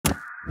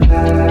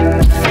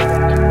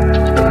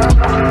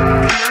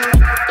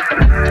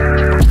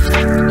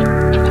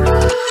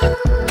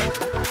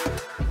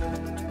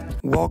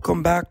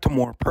Welcome back to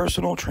more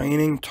personal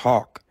training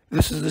talk.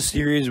 This is the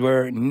series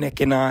where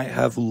Nick and I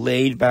have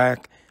laid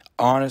back,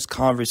 honest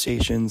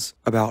conversations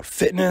about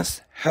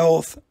fitness,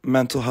 health,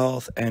 mental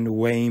health, and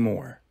way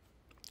more.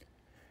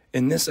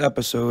 In this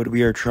episode,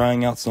 we are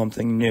trying out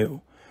something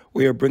new.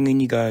 We are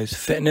bringing you guys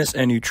fitness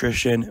and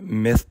nutrition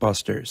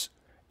MythBusters.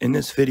 In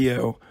this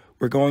video,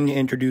 we're going to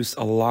introduce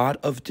a lot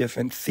of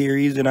different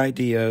theories and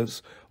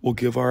ideas. We'll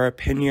give our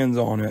opinions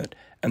on it,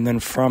 and then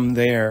from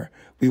there,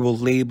 we will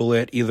label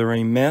it either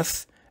a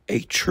myth,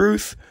 a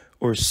truth,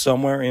 or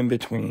somewhere in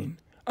between.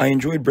 I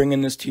enjoyed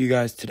bringing this to you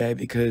guys today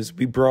because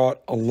we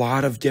brought a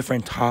lot of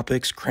different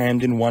topics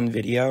crammed in one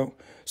video,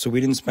 so we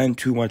didn't spend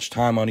too much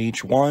time on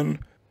each one.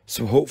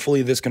 So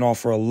hopefully this can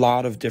offer a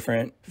lot of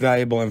different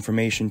valuable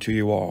information to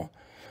you all.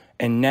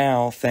 And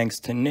now, thanks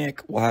to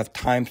Nick, we'll have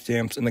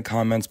timestamps in the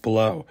comments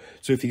below.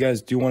 So if you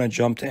guys do want to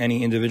jump to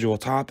any individual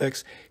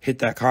topics, hit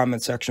that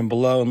comment section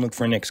below and look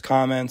for Nick's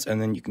comments,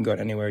 and then you can go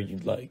to anywhere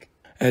you'd like.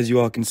 As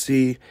you all can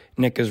see,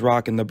 Nick is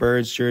rocking the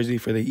Birds jersey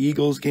for the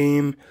Eagles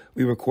game.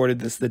 We recorded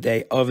this the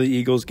day of the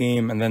Eagles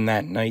game, and then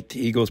that night the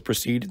Eagles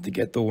proceeded to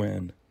get the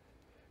win.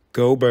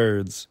 Go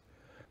Birds.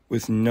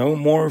 With no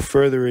more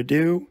further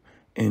ado,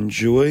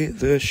 enjoy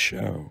the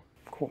show.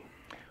 Cool.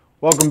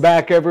 Welcome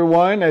back,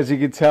 everyone. As you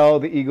can tell,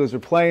 the Eagles are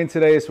playing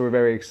today, so we're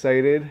very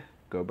excited.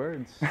 Go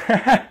Birds.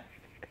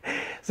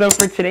 So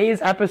for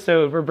today's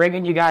episode, we're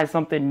bringing you guys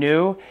something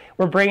new.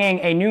 We're bringing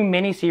a new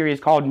mini-series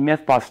called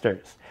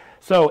MythBusters.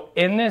 So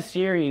in this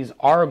series,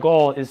 our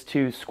goal is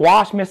to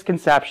squash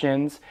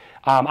misconceptions,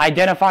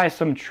 identify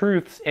some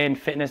truths in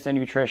fitness and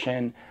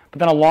nutrition, but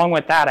then along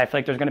with that, I feel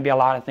like there's going to be a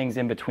lot of things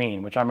in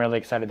between, which I'm really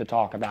excited to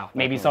talk about.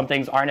 Maybe some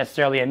things aren't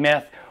necessarily a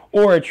myth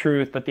or a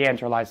truth, but the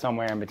answer lies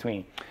somewhere in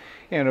between.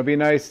 Yeah, and it'll be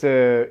nice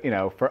to,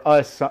 for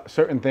us,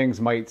 certain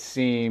things might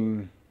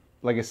seem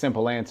like a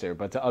simple answer,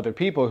 but to other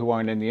people who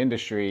aren't in the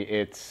industry,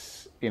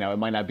 it's, it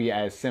might not be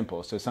as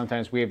simple. So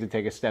sometimes we have to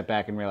take a step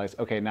back and realize,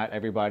 okay, not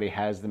everybody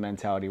has the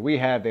mentality we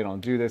have. They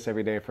don't do this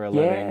every day for a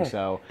living.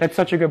 So that's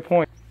such a good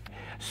point.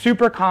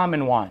 Super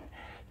common one.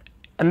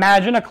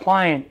 Imagine a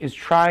client is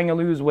trying to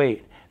lose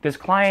weight. This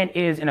client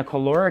is in a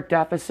caloric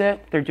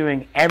deficit. They're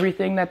doing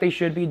everything that they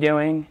should be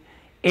doing.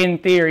 In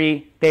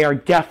theory, they are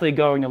definitely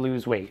going to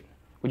lose weight.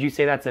 Would you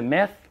say that's a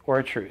myth or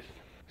a truth?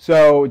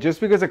 So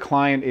just because a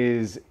client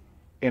is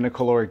in a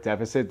caloric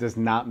deficit does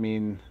not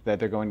mean that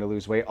they're going to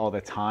lose weight all the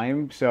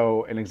time.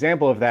 So an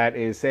example of that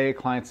is, say a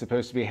client's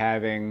supposed to be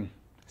having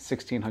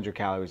 1,600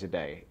 calories a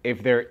day.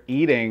 If they're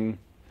eating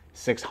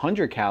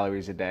 600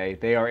 calories a day,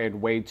 they are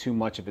in way too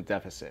much of a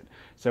deficit.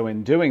 So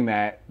in doing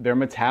that, their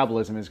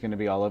metabolism is going to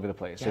be all over the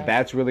place. Yes. So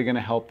that's really going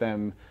to help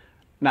them,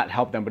 not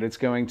help them, but it's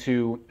going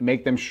to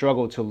make them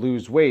struggle to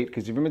lose weight,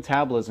 because if your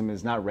metabolism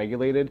is not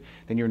regulated,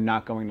 then you're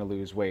not going to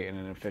lose weight in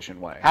an efficient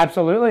way.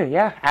 Absolutely,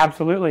 yeah,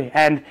 absolutely.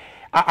 And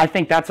I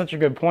think that's such a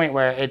good point,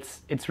 where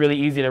it's really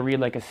easy to read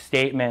like a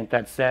statement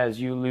that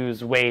says you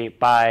lose weight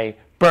by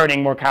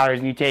burning more calories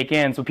than you take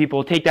in. So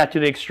people take that to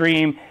the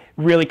extreme,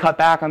 really cut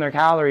back on their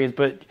calories.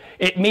 But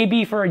it may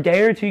be for a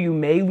day or two, you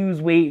may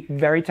lose weight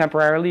very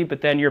temporarily, but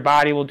then your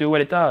body will do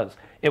what it does.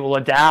 It will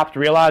adapt,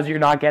 realize you're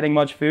not getting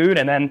much food,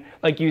 and then,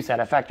 like you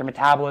said, affect your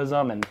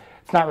metabolism, and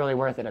it's not really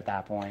worth it at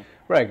that point.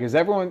 Right, because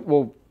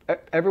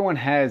everyone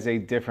has a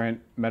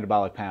different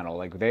metabolic panel.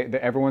 Like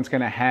everyone's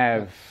going to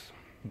have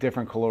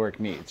different caloric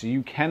needs. So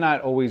you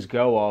cannot always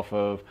go off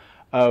of,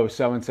 oh,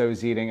 so-and-so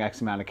is eating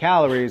X amount of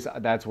calories,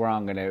 that's where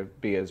I'm going to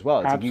be as well.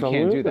 It's like you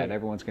can't do that.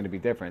 Everyone's going to be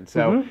different.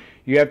 So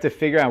you have to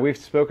figure out, we've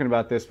spoken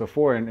about this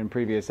before in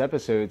previous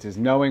episodes, is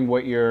knowing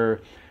what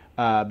your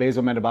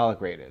basal metabolic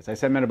rate is. I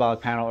said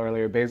metabolic panel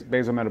earlier,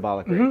 basal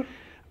metabolic rate.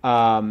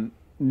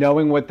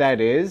 Knowing what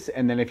that is,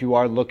 and then if you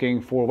are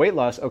looking for weight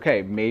loss,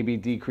 okay, maybe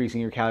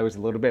decreasing your calories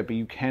a little bit, but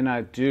you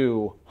cannot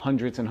do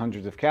hundreds and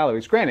hundreds of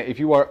calories. Granted, if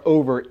you are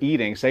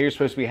overeating, say you're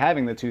supposed to be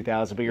having the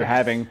 2,000, but you're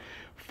having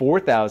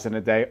 4,000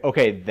 a day,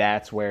 okay,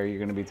 that's where you're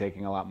going to be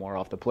taking a lot more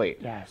off the plate.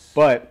 Yes.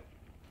 But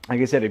like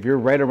I said, if you're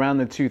right around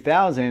the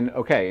 2,000,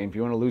 okay, if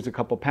you want to lose a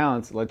couple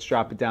pounds, let's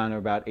drop it down to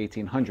about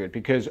 1,800,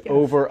 because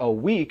over a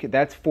week,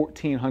 that's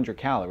 1,400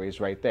 calories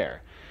right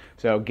there.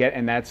 So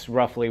and that's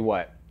roughly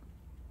what?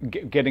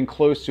 Getting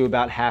close to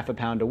about half a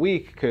pound a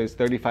week, because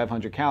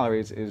 3,500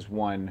 calories is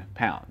 1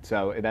 pound.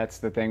 So that's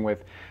the thing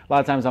with, a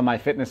lot of times on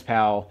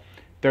MyFitnessPal,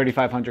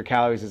 3,500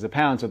 calories is a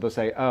pound. So they'll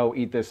say, oh,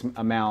 eat this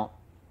amount,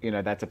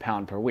 that's a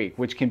pound per week,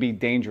 which can be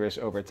dangerous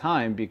over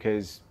time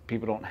because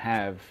people don't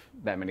have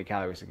that many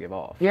calories to give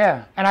off.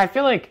 Yeah, and I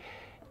feel like,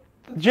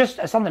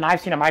 just something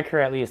I've seen in my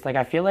career at least, like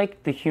I feel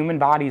like the human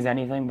body is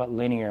anything but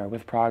linear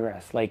with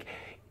progress. Like,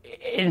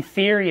 in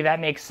theory,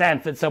 that makes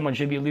sense that someone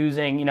should be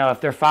losing,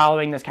 if they're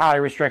following this calorie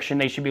restriction,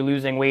 they should be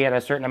losing weight at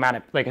a certain amount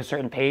of, like a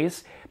certain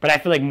pace. But I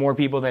feel like more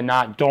people than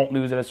not don't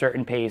lose at a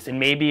certain pace. And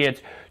maybe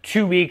it's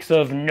 2 weeks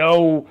of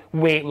no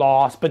weight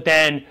loss, but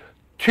then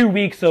 2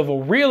 weeks of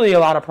really a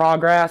lot of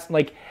progress.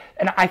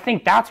 And I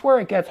think that's where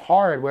it gets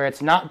hard, where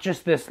it's not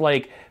just this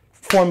like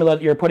formula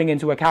that you're putting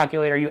into a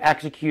calculator, you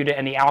execute it,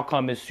 and the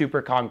outcome is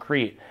super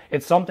concrete.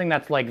 It's something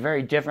that's like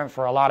very different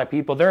for a lot of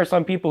people. There are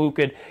some people who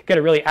could get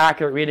a really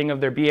accurate reading of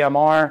their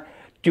BMR,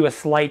 do a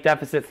slight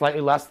deficit, slightly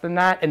less than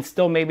that, and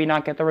still maybe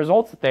not get the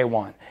results that they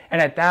want.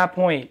 And at that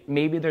point,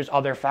 maybe there's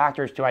other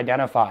factors to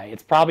identify.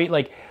 It's probably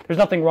like there's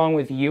nothing wrong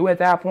with you at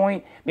that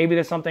point. Maybe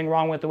there's something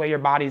wrong with the way your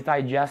body's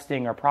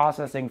digesting or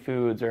processing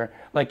foods, or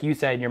like you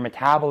said, your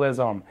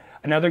metabolism.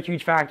 Another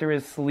huge factor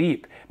is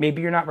sleep.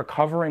 Maybe you're not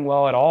recovering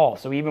well at all.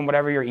 So even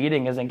whatever you're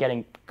eating isn't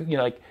getting,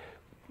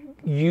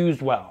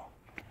 used well.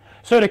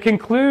 So to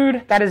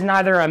conclude, that is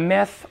neither a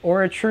myth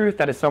or a truth.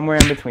 That is somewhere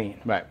in between.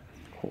 Right.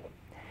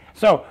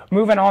 So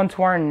moving on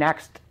to our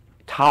next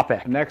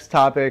topic. Next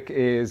topic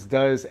is,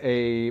 does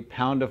a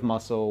pound of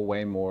muscle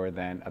weigh more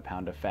than a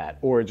pound of fat?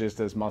 Or just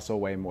does muscle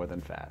weigh more than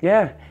fat?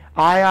 Yeah,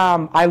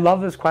 I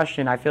love this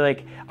question. I feel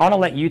like I want to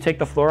let you take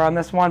the floor on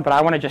this one, but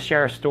I want to just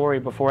share a story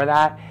before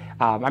that.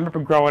 I remember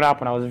growing up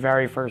when I was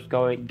very first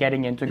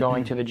getting into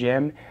going to the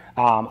gym.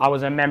 I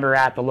was a member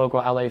at the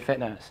local LA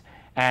Fitness.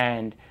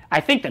 And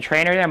I think the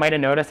trainer there might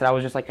have noticed that I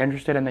was just like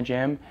interested in the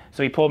gym.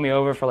 So he pulled me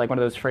over for like one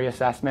of those free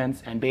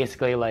assessments and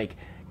basically like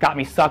got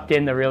me sucked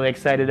in, really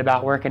excited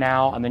about working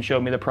out, and then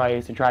showed me the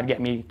price and tried to get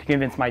me to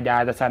convince my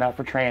dad to sign up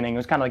for training. It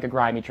was kind of like a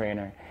grimy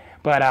trainer.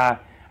 But I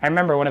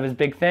remember one of his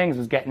big things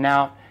was getting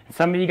out.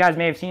 Some of you guys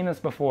may have seen this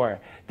before.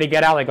 They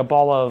get out like a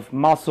ball of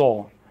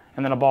muscle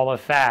and then a ball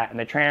of fat. And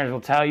the trainers will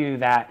tell you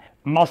that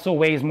muscle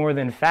weighs more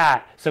than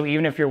fat. So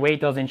even if your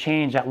weight doesn't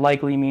change, that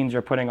likely means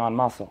you're putting on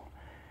muscle.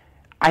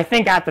 I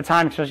think at the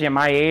time, especially at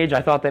my age,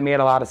 I thought that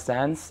made a lot of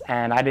sense.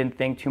 And I didn't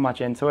think too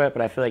much into it.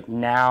 But I feel like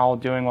now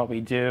doing what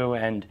we do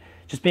and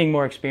just being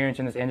more experienced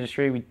in this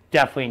industry, we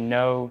definitely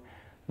know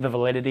the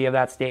validity of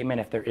that statement,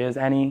 if there is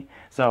any.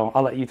 So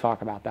I'll let you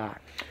talk about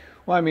that.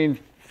 Well, I mean,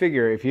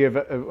 figure if you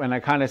have, and I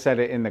kind of said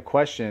it in the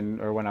question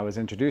or when I was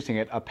introducing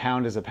it, a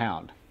pound is a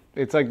pound.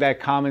 It's like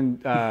that common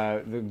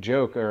the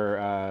joke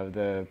or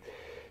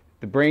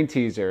the brain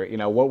teaser.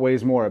 What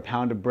weighs more, a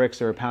pound of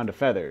bricks or a pound of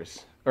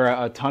feathers? Or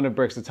a ton of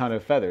bricks, a ton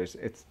of feathers.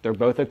 They're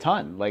both a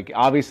ton. Like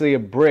obviously a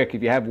brick,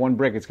 if you have one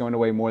brick, it's going to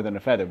weigh more than a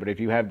feather. But if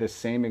you have the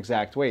same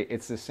exact weight,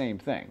 it's the same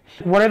thing.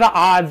 What are the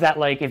odds that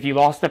like if you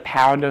lost a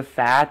pound of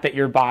fat, that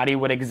your body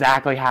would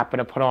exactly happen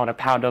to put on a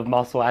pound of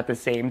muscle at the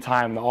same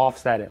time to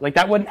offset it? Like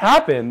that wouldn't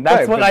happen.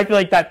 That's right, what I feel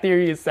like that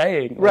theory is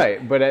saying.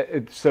 Right,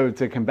 but so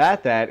to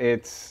combat that,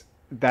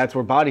 that's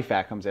where body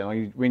fat comes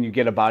in, when you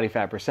get a body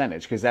fat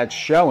percentage, because that's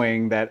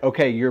showing that,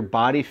 okay, your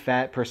body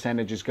fat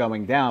percentage is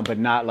going down, but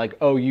not like,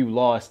 oh, you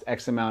lost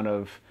X amount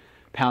of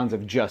pounds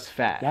of just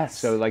fat. Yes.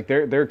 So like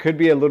there could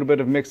be a little bit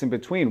of mix in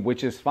between,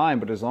 which is fine,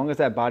 but as long as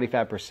that body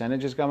fat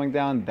percentage is going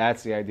down,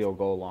 that's the ideal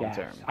goal long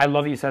term. I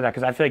love that you said that,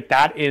 because I feel like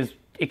that is,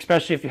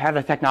 especially if you have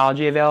the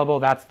technology available,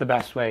 that's the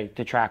best way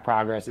to track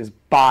progress, is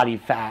body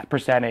fat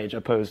percentage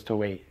opposed to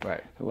weight.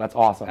 Right. So that's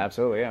awesome.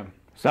 Absolutely, yeah.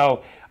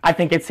 So I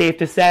think it's safe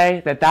to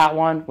say that that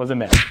one was a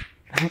myth.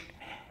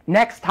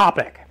 Next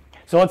topic.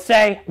 So let's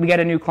say we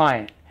get a new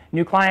client.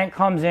 New client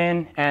comes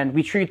in and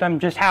we treat them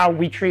just how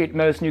we treat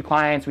most new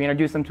clients. We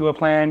introduce them to a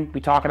plan.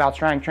 We talk about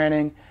strength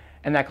training.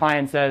 And that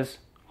client says,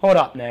 hold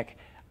up, Nick.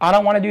 I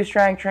don't want to do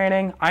strength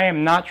training. I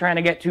am not trying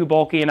to get too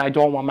bulky and I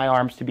don't want my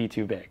arms to be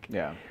too big.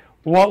 Yeah.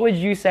 What would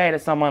you say to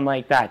someone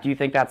like that? Do you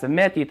think that's a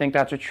myth? Do you think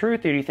that's a truth?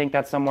 Or do you think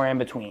that's somewhere in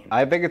between?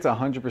 I think it's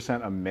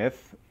 100% a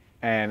myth.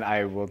 And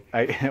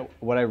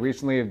what I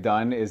recently have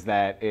done is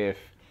that if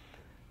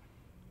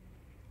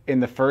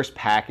in the first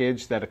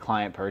package that a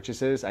client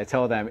purchases, I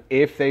tell them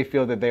if they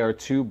feel that they are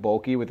too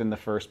bulky within the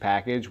first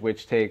package,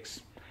 which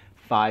takes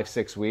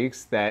 5-6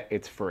 weeks, that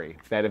it's free.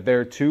 That if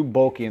they're too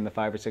bulky in the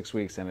 5 or 6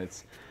 weeks, then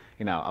it's,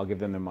 I'll give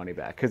them their money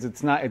back, because it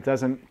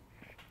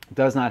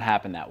does not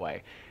happen that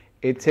way.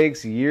 It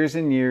takes years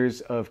and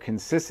years of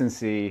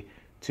consistency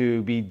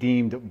to be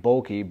deemed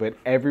bulky, but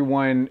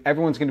everyone's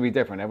going to be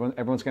different.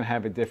 Everyone's going to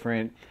have a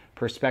different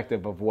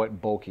perspective of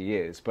what bulky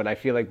is. But I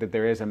feel like that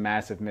there is a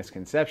massive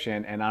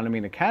misconception, and I don't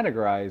mean to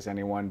categorize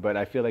anyone, but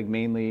I feel like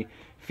mainly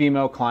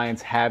female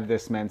clients have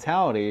this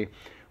mentality,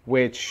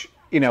 which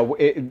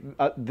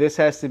this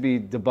has to be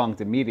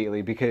debunked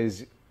immediately,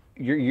 because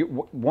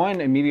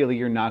immediately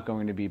you're not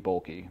going to be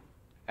bulky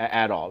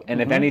at all. And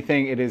if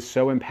anything, it is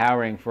so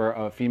empowering for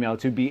a female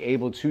to be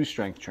able to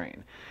strength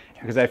train,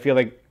 because I feel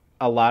like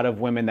a lot of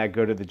women that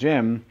go to the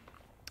gym,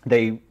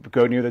 they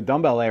go near the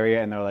dumbbell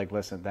area and they're like,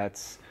 listen,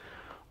 that's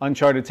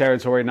uncharted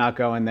territory, not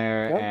going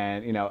there. Yep.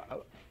 And,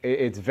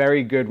 it's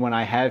very good when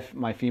I have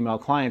my female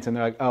clients and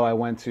they're like, oh, I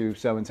went to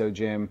so-and-so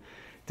gym,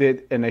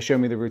 and they show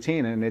me the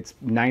routine and it's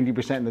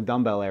 90% in the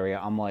dumbbell area.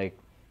 I'm like,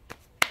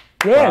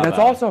 yeah, bravo. That's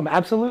awesome.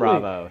 Absolutely.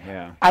 Bravo,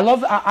 yeah.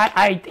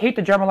 I hate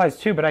to generalize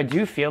too, but I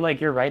do feel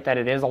like you're right that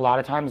it is a lot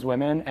of times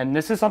women. And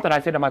this is something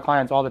I say to my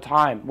clients all the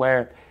time,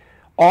 where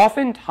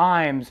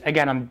oftentimes,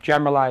 again, I'm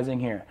generalizing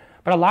here,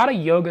 but a lot of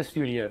yoga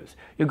studios,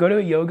 you'll go to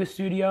a yoga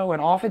studio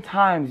and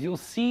oftentimes you'll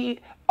see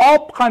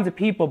all kinds of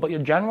people, but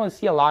you'll generally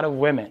see a lot of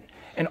women.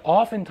 And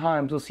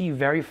oftentimes you'll see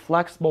very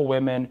flexible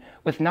women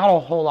with not a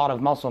whole lot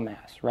of muscle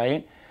mass,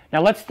 right?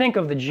 Now let's think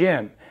of the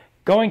gym.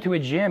 going to a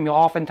gym, you'll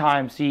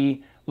oftentimes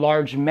see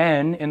large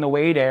men in the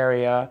weight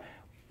area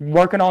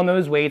working on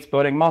those weights,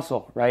 building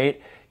muscle,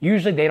 right?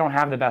 Usually they don't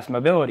have the best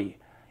mobility.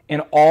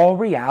 In all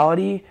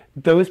reality,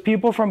 those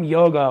people from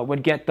yoga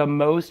would get the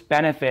most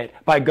benefit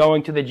by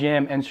going to the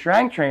gym and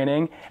strength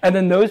training. And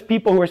then those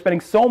people who are spending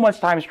so much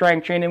time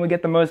strength training would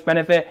get the most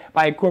benefit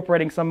by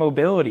incorporating some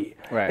mobility.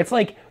 Right. It's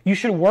like you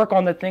should work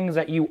on the things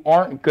that you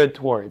aren't good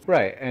towards.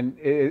 Right. And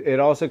it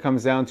also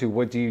comes down to,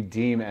 what do you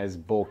deem as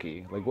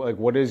bulky? Like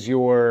what is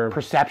your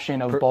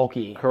Perception of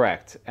bulky.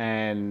 Correct.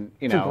 And,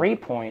 It's a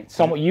great point.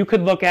 You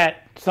could look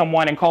at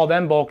someone and call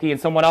them bulky, and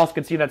someone else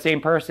could see that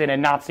same person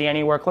and not see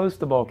anywhere close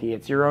to bulky.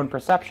 It's your own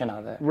perception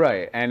of it.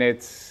 Right. And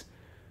it's,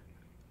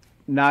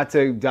 not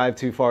to dive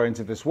too far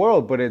into this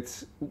world, but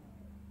it's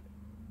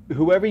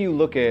whoever you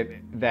look at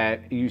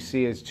that you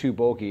see as too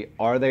bulky,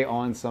 are they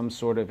on some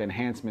sort of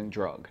enhancement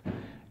drug?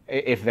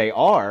 If they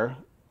are,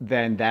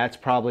 then that's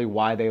probably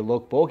why they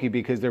look bulky,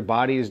 because their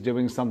body is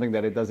doing something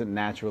that it doesn't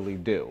naturally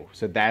do.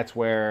 So that's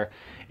where,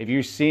 if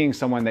you're seeing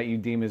someone that you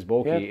deem as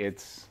bulky,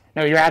 it's...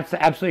 No, you're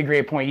absolutely a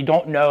great point. You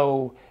don't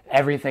know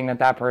everything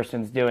that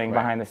person's doing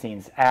behind the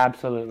scenes.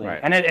 Absolutely. Right.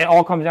 And it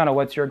all comes down to,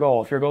 what's your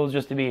goal? If your goal is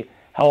just to be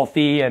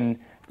healthy, and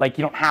like,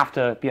 you don't have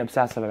to be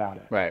obsessive about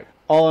it. Right.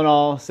 All in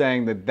all,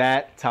 saying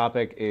that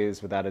topic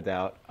is without a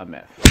doubt a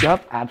myth.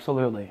 Yep,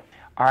 absolutely.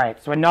 All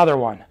right, so another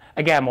one.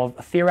 Again, well,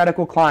 a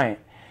theoretical client.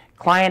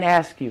 Client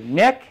asks you,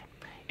 Nick,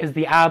 is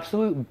the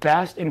absolute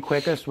best and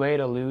quickest way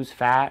to lose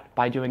fat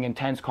by doing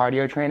intense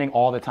cardio training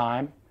all the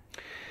time?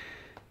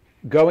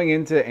 Going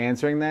into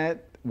answering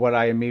that, what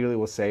I immediately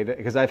will say,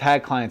 because I've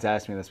had clients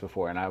ask me this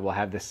before, and I will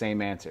have the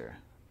same answer.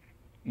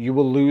 You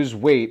will lose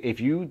weight. If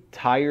you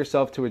tie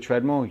yourself to a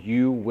treadmill,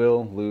 you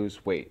will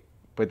lose weight.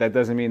 But that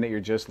doesn't mean that you're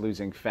just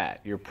losing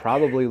fat. You're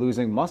probably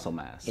losing muscle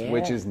mass,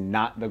 which is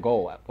not the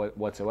goal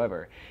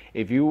whatsoever.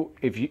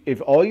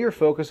 If all you're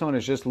focused on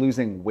is just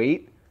losing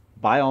weight,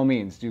 by all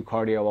means, do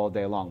cardio all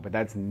day long. But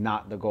that's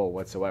not the goal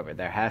whatsoever.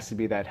 There has to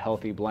be that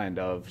healthy blend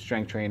of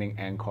strength training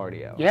and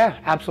cardio. Yeah,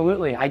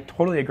 absolutely. I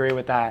totally agree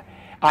with that.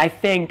 I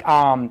think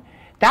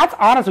that's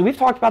honestly, we've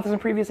talked about this in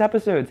previous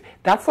episodes.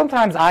 That's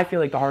sometimes, I feel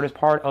like, the hardest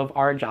part of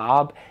our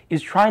job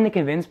is trying to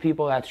convince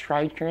people that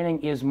strength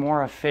training is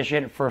more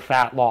efficient for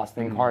fat loss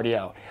than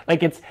cardio.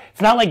 Like, it's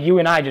not like you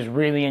and I just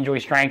really enjoy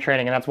strength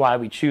training and that's why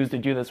we choose to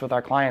do this with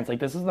our clients. Like,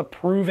 this is the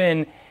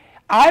proven,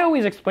 I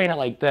always explain it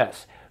like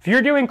this. If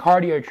you're doing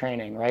cardio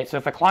training, right? So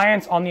if a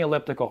client's on the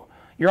elliptical,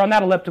 you're on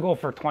that elliptical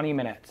for 20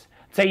 minutes.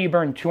 Say you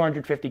burn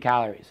 250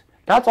 calories.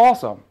 That's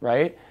awesome,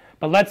 right?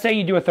 But let's say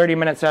you do a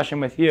 30-minute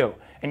session with you,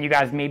 and you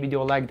guys maybe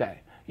do a leg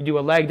day. You do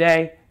a leg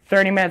day,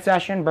 30-minute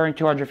session, burn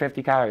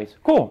 250 calories.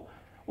 Cool.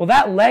 Well,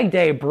 that leg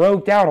day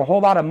broke down a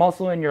whole lot of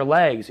muscle in your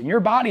legs, and your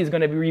body is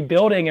going to be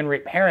rebuilding and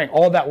repairing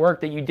all that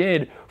work that you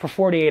did for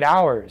 48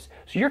 hours.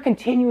 So you're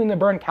continuing to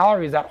burn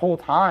calories that whole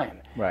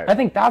time. Right. I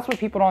think that's what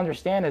people don't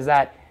understand, is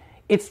that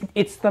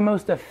it's the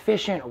most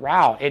efficient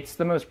route. It's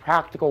the most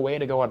practical way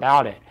to go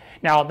about it.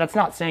 Now, that's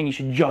not saying you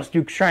should just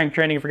do strength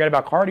training and forget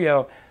about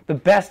cardio. The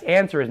best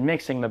answer is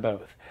mixing the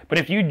both. But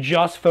if you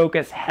just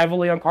focus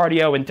heavily on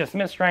cardio and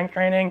dismiss strength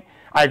training,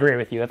 I agree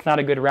with you. That's not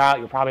a good route.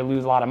 You'll probably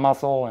lose a lot of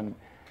muscle, and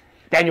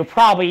then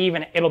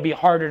it'll be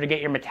harder to get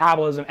your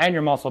metabolism and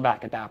your muscle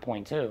back at that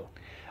point too.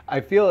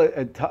 I feel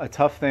a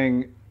tough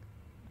thing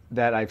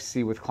that I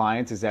see with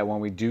clients is that when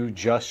we do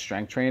just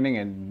strength training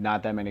and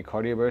not that many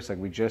cardio bursts, like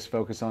we just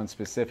focus on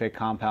specific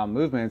compound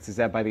movements, is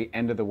that by the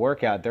end of the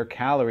workout, their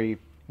calorie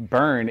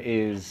burn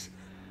is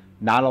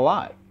not a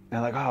lot. They're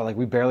like, oh, like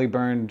we barely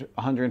burned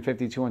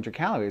 150, 200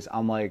 calories.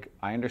 I'm like,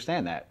 I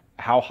understand that.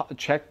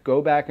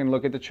 Go back and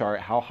look at the chart.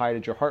 How high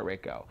did your heart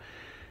rate go?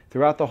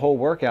 Throughout the whole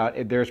workout,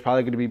 there's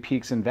probably going to be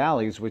peaks and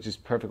valleys, which is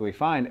perfectly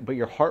fine, but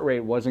your heart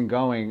rate wasn't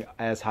going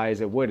as high as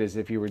it would as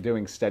if you were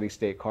doing steady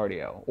state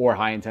cardio or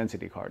high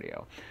intensity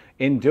cardio.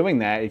 In doing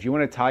that, if you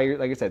want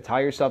to tie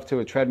yourself to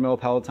a treadmill,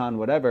 Peloton,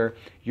 whatever,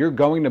 you're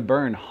going to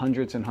burn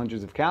hundreds and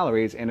hundreds of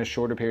calories in a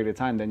shorter period of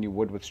time than you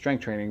would with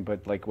strength training.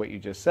 But like what you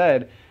just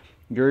said,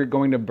 you're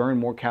going to burn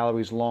more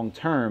calories long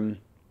term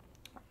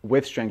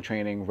with strength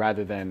training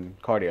rather than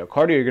cardio.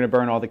 Cardio, you're going to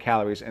burn all the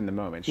calories in the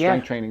moment.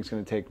 Strength training is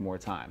going to take more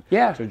time.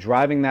 Yeah. So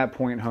driving that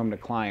point home to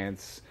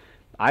clients,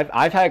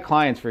 I've had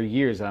clients for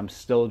years that I'm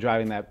still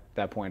driving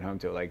that point home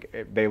to. Like,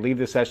 if they leave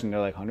the session, they're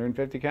like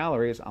 150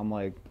 calories. I'm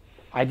like,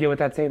 I deal with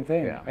that same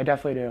thing. Yeah. I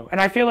definitely do.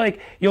 And I feel like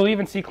you'll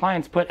even see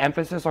clients put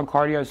emphasis on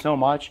cardio so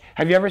much.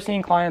 Have you ever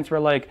seen clients where,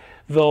 like,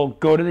 they'll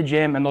go to the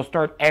gym and they'll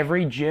start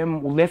every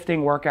gym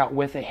lifting workout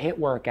with a HIIT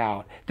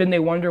workout? Then they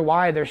wonder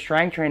why their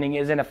strength training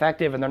isn't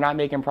effective and they're not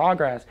making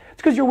progress. It's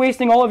because you're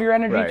wasting all of your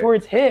energy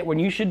towards HIIT when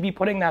you should be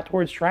putting that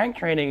towards strength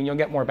training and you'll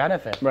get more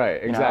benefit.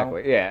 Right,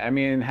 exactly. You know? Yeah, I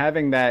mean,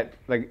 having that,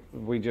 like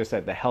we just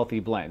said, the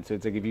healthy blend. So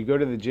it's like if you go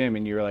to the gym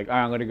and you're like, all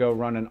right, I'm going to go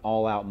run an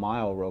all-out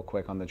mile real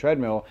quick on the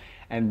treadmill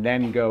and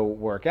then go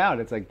work out.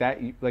 It's like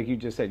that, like you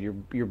just said,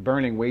 you're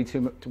burning way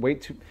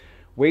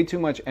too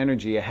much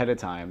energy ahead of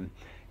time.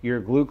 Your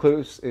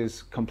glucose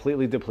is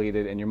completely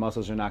depleted and your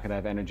muscles are not going to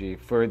have energy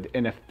for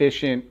an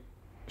efficient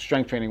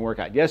strength training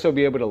workout. Yes, you'll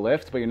be able to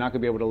lift, but you're not going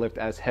to be able to lift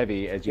as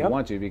heavy as you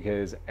want to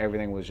because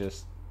everything was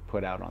just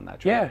put out on that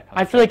track. Yeah,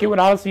 I feel like it would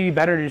honestly be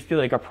better to just do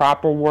like a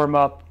proper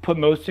warm-up, put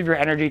most of your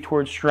energy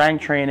towards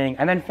strength training,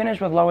 and then finish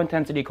with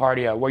low-intensity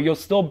cardio, where you'll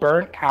still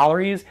burn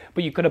calories,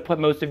 but you could have put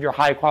most of your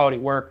high-quality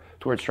work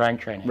towards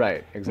strength training.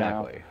 Right,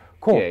 exactly. You know?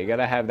 Cool. Yeah, you got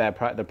to have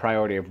that the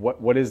priority of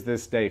what is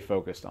this day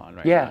focused on,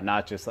 right? Yeah. Now,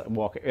 not just like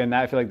walk. And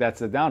I feel like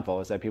that's the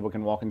downfall, is that people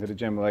can walk into the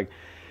gym like,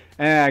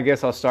 I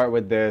guess I'll start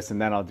with this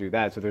and then I'll do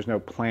that. So there's no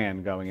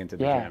plan going into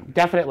the gym. Yeah,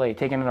 definitely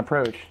taking an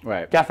approach.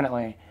 Right.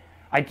 Definitely.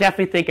 I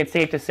definitely think it's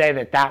safe to say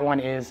that that one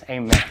is a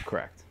myth.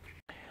 Correct.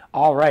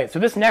 All right. So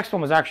this next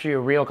one was actually a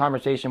real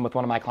conversation with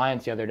one of my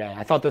clients the other day.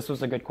 I thought this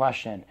was a good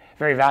question.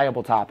 Very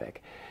valuable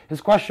topic. His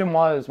question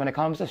was, when it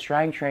comes to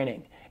strength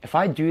training, if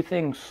I do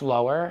things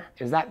slower,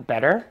 is that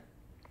better?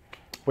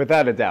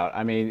 Without a doubt.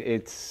 I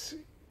mean,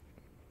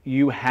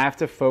 you have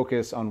to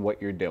focus on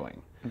what you're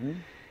doing. Mm-hmm.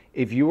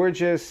 If you are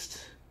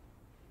just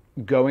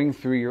going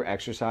through your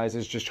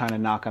exercises, just trying to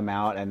knock them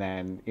out, and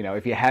then,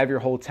 if you have your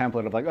whole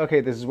template of like,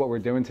 okay, this is what we're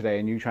doing today,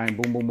 and you try and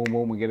boom, boom, boom,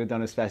 boom, and get it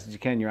done as fast as you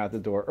can, you're out the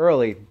door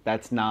early,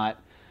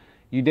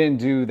 you didn't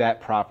do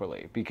that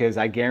properly, because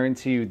I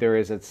guarantee you there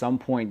is at some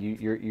point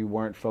you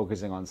weren't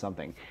focusing on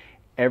something.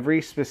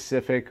 Every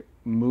specific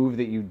move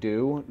that you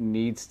do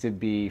needs to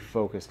be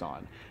focused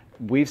on.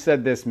 We've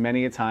said this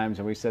many a times,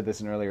 and we've said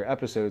this in earlier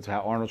episodes,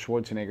 how Arnold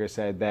Schwarzenegger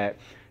said that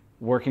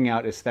working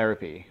out is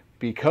therapy,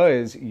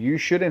 because you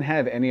shouldn't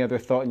have any other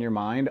thought in your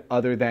mind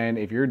other than,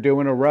 if you're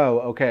doing a row,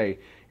 okay,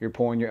 you're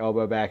pulling your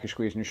elbow back, you're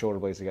squeezing your shoulder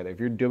blades together. If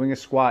you're doing a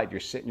squat, you're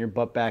sitting your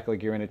butt back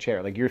like you're in a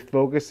chair. Like, you're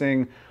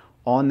focusing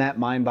on that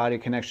mind-body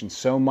connection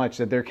so much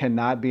that there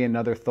cannot be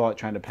another thought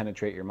trying to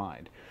penetrate your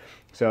mind.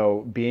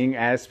 So being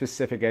as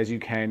specific as you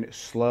can,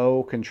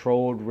 slow,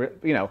 controlled,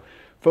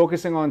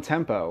 focusing on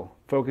tempo,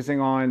 focusing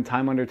on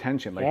time under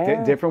tension,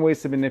 like different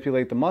ways to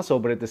manipulate the muscle,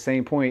 but at the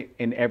same point,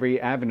 in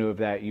every avenue of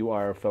that, you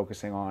are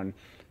focusing on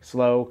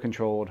slow,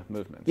 controlled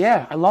movements.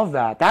 Yeah, I love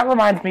that. That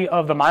reminds me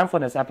of the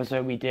mindfulness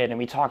episode we did, and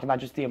we talked about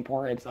just the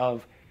importance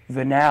of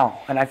the now.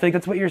 And I think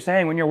that's what you're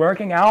saying. When you're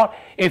working out,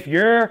 if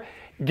you're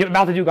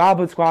about to do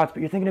goblet squats, but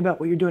you're thinking about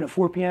what you're doing at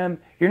 4 p.m.,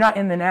 you're not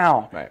in the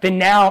now. Right. The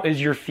now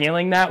is you're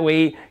feeling that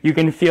weight, you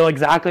can feel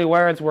exactly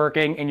where it's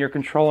working, and you're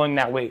controlling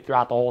that weight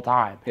throughout the whole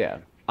time. Yeah.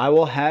 I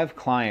will have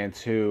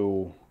clients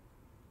who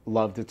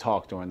love to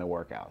talk during the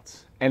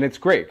workouts. And it's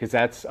great, because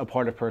that's a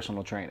part of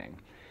personal training.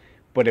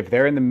 But if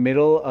they're in the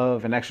middle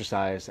of an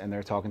exercise and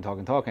they're talking,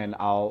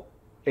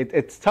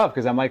 it's tough,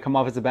 because I might come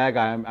off as a bad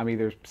guy. I'm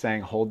either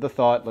saying, hold the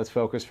thought, let's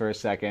focus for a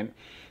second.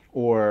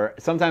 Or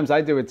sometimes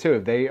I do it too.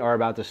 If they are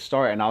about to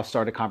start and I'll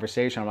start a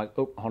conversation, I'm like,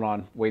 oh, hold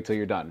on, wait till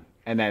you're done.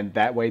 And then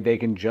that way they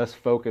can just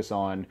focus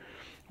on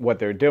what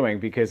they're doing,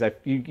 because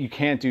you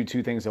can't do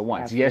two things at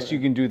once. Absolutely. Yes, you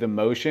can do the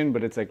motion,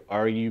 but it's like,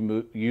 are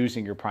you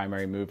using your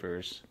primary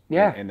movers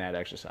in that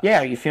exercise?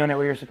 Yeah, are you feeling it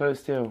where you're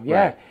supposed to?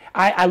 Yeah.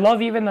 Right. I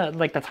love even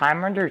the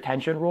time under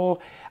tension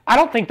rule. I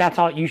don't think that's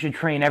how you should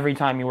train every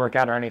time you work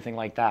out or anything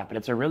like that, but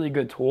it's a really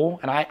good tool.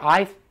 And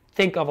I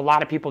think of a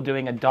lot of people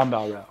doing a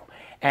dumbbell row.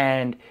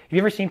 And have you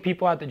ever seen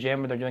people at the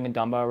gym where they're doing a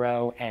dumbbell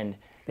row and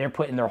they're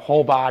putting their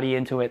whole body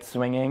into it,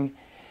 swinging?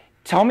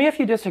 Tell me if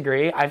you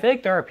disagree. I feel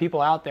like there are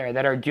people out there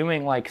that are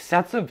doing like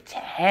sets of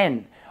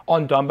 10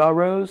 on dumbbell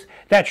rows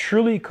that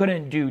truly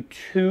couldn't do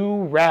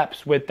 2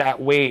 reps with that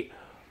weight,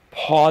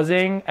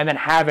 pausing and then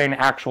having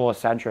actual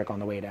eccentric on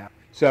the way down.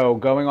 So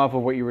going off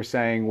of what you were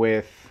saying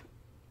with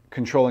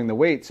controlling the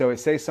weight, so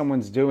say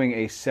someone's doing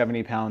a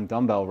 70-pound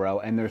dumbbell row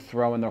and they're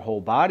throwing their whole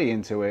body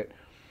into it.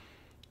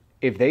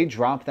 If they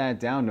drop that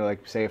down to,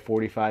 like, say, a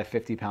 45,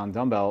 50-pound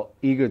dumbbell,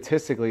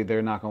 egotistically,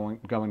 they're not going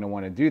to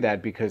want to do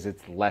that because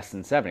it's less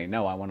than 70.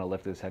 No, I want to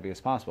lift as heavy as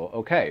possible.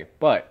 Okay,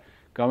 but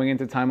going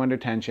into time under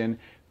tension,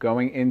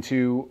 going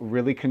into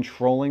really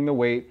controlling the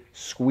weight,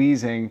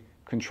 squeezing,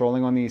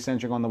 controlling on the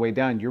eccentric on the way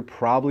down, you're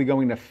probably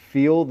going to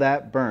feel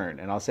that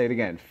burn. And I'll say it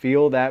again,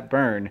 feel that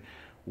burn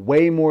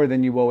way more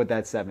than you will with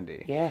that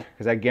 70. Yeah.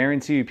 Because I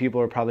guarantee you people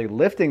are probably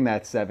lifting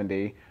that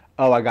 70,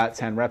 oh, I got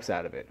 10 reps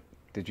out of it.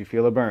 Did you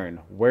feel a burn?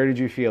 Where did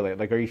you feel it?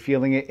 Like, are you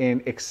feeling it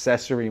in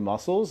accessory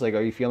muscles? Like,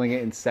 are you feeling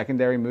it in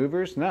secondary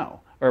movers? No.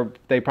 Or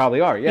they probably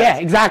are, yes. Yeah,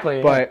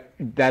 exactly. But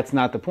that's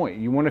not the point.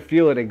 You want to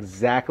feel it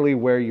exactly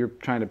where you're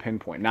trying to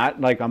pinpoint, not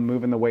like I'm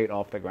moving the weight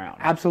off the ground.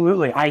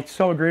 Absolutely. I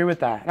so agree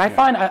with that.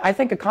 And I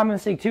think a common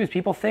mistake, too, is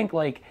people think,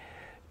 like,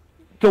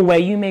 the way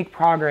you make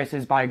progress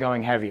is by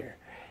going heavier.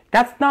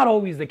 That's not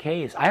always the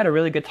case. I had a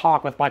really good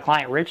talk with my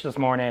client, Rich, this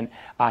morning.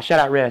 Shout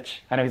out,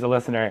 Rich. I know he's a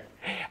listener.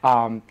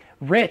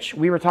 Rich,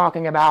 we were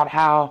talking about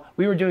how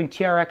we were doing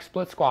TRX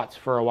split squats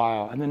for a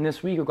while. And then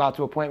this week we got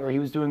to a point where he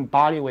was doing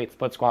bodyweight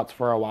split squats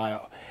for a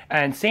while.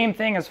 And same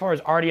thing as far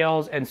as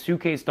RDLs and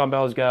suitcase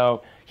dumbbells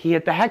go. He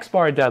hit the hex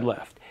bar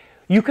deadlift.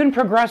 You can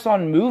progress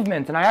on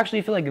movement, and I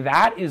actually feel like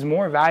that is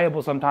more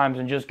valuable sometimes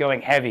than just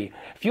going heavy.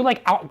 If you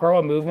like outgrow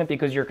a movement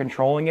because you're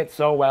controlling it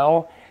so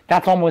well,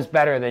 that's almost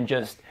better than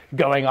just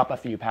going up a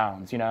few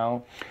pounds, you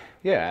know?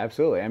 Yeah,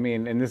 absolutely. I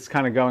mean, and this is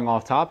kind of going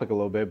off topic a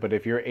little bit, but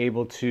if you're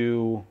able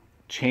to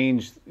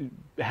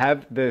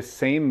have the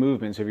same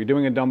movement. So if you're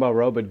doing a dumbbell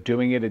row, but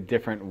doing it a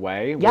different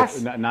way,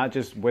 Yes. not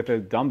just with a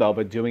dumbbell,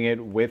 but doing it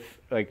with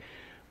like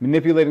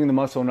manipulating the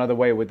muscle another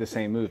way with the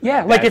same movement.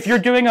 Yeah, like if you're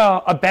doing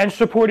a bench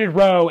supported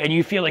row and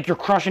you feel like you're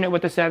crushing it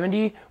with the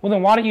 70, well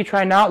then why don't you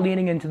try not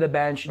leaning into the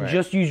bench,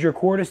 just use your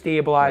core to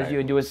stabilize you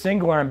and do a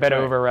single arm bent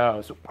over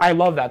row. So I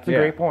love that. It's a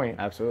great point.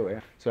 Absolutely.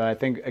 So I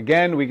think,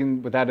 again, we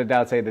can without a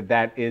doubt say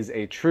that is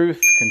a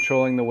truth.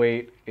 Controlling the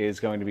weight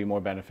is going to be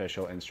more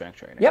beneficial in strength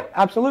training. Yep,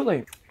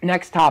 absolutely.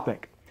 Next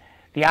topic.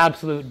 The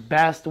absolute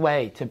best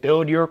way to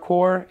build your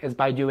core is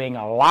by doing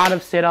a lot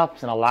of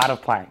sit-ups and a lot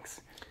of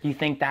planks. Do you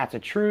think that's a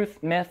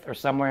truth, myth, or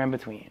somewhere in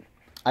between?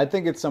 I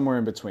think it's somewhere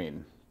in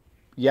between.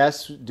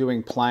 Yes,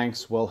 doing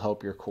planks will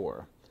help your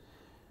core.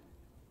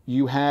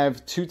 You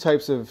have two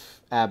types of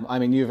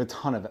you have a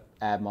ton of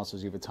ab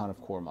muscles, you have a ton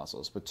of core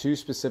muscles, but two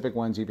specific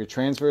ones. You have your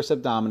transverse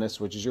abdominis,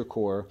 which is your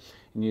core,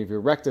 and you have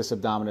your rectus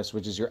abdominis,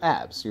 which is your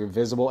abs, your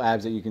visible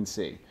abs that you can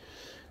see.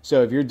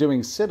 So if you're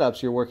doing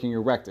sit-ups, you're working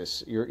your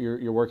rectus,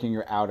 you're working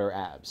your outer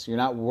abs. You're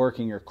not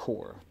working your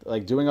core.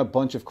 Like doing a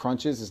bunch of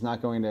crunches is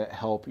not going to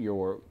help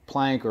your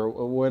plank or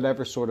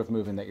whatever sort of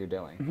movement that you're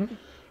doing.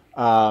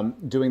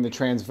 Doing the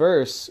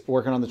transverse,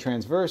 working on the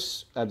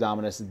transverse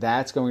abdominis,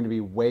 that's going to be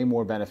way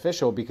more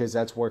beneficial because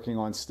that's working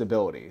on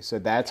stability. So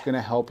that's going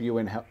to help you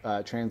and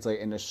translate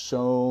into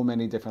so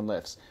many different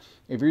lifts.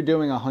 If you're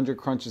doing 100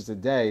 crunches a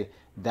day,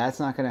 that's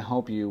not going to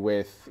help you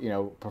with,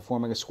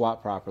 performing a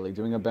squat properly,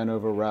 doing a bent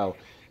over row,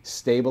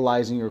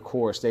 stabilizing your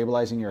core,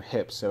 stabilizing your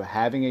hips. So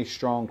having a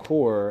strong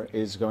core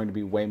is going to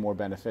be way more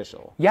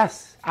beneficial.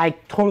 Yes, I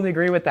totally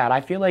agree with that. I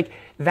feel like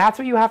that's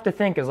what you have to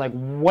think is like,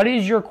 what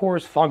is your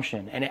core's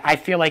function? And I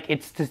feel like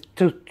it's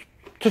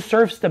to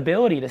serve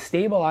stability, to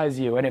stabilize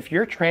you. And if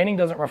your training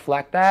doesn't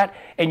reflect that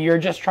and you're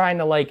just trying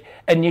to like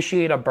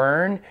initiate a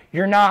burn,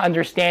 you're not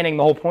understanding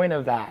the whole point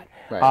of that.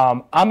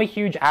 Right. I'm a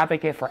huge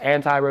advocate for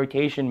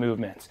anti-rotation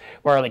movements,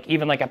 where like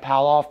even like a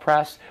Palloff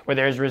press, where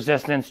there's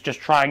resistance just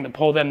trying to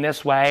pull them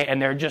this way,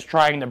 and they're just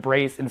trying to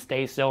brace and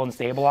stay still and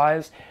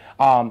stabilize.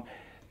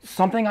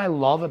 Something I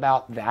love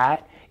about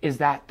that is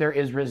that there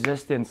is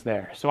resistance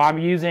there. So I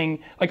use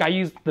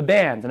the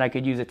bands, and I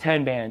could use a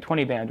 10 band,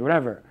 20 band,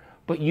 whatever.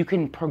 But you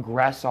can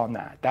progress on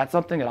that. That's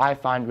something that I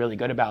find really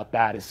good about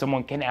that, is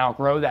someone can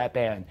outgrow that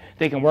band.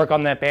 They can work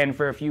on that band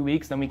for a few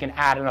weeks, then we can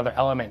add another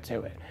element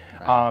to it.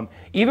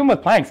 Even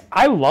with planks,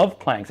 I love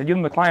planks. I do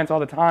them with clients all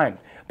the time.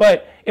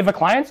 But if a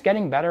client's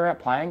getting better at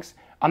planks,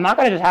 I'm not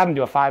going to just have them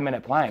do a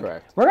 5-minute plank.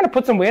 Correct. We're going to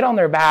put some weight on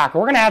their back.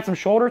 We're going to add some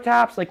shoulder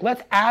taps. Like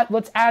let's add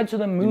to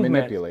the movement. You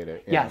manipulate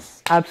it. Yeah.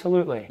 Yes,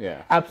 absolutely.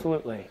 Yeah,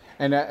 absolutely.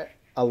 And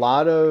a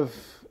lot of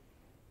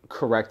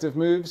corrective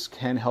moves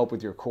can help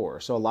with your core.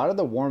 So a lot of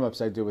the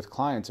warm-ups I do with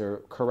clients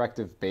are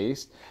corrective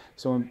based.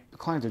 So when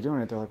clients are doing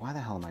it, they're like, why the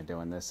hell am I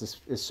doing this? This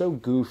is so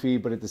goofy,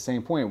 but at the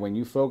same point, when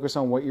you focus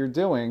on what you're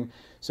doing,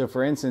 so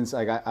for instance,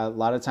 a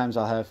lot of times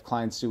I'll have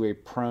clients do a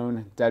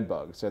prone dead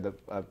bug. So the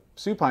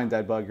supine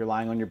dead bug, you're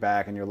lying on your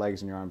back and your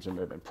legs and your arms are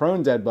moving.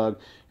 Prone dead bug,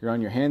 you're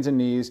on your hands and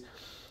knees,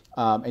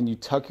 and you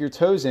tuck your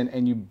toes in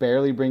and you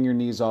barely bring your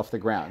knees off the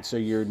ground. So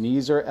your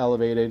knees are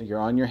elevated,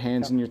 you're on your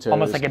hands and your toes.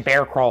 Almost like a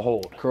bear crawl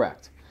hold.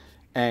 Correct.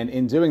 And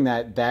in doing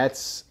that,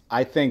 that's,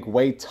 I think,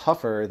 way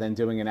tougher than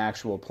doing an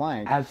actual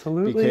plank.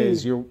 Absolutely.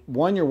 Because you're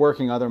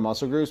working other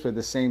muscle groups, but at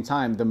the same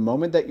time, the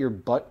moment that your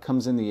butt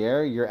comes in the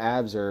air, your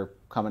abs are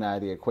coming out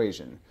of the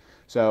equation.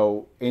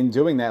 So in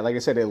doing that, like I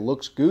said, it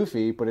looks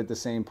goofy, but at the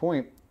same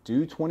point,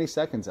 do 20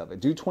 seconds of it.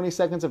 Do 20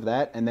 seconds of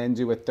that and then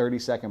do a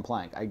 30-second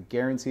plank. I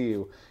guarantee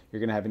you're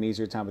going to have an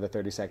easier time with a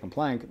 30-second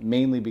plank,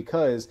 mainly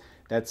because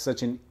that's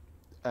such an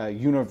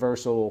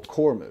universal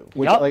core move,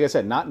 which, like I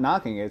said, not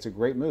knocking it, it's a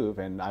great move,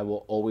 and I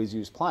will always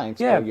use planks.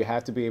 But you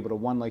have to be able to,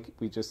 one, like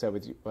we just said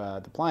with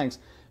the planks,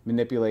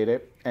 manipulate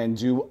it and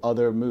do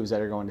other moves that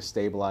are going to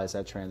stabilize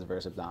that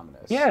transverse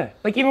abdominis. Yeah,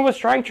 like even with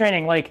strength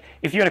training, like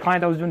if you had a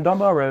client that was doing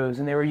dumbbell rows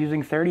and they were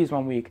using 30s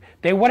one week,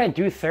 they wouldn't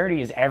do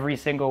 30s every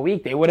single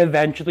week. They would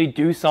eventually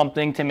do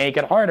something to make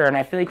it harder, and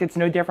I feel like it's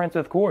no difference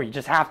with core. You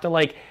just have to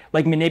like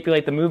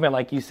manipulate the movement,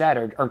 like you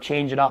said, or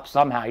change it up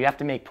somehow. You have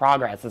to make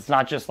progress. It's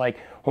not just like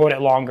hold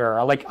it longer.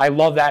 I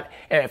love that.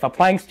 If a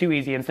plank's too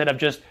easy, instead of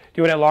just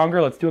doing it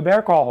longer, let's do a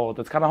bear crawl hold.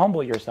 Let's kind of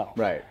humble yourself.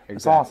 Right, exactly.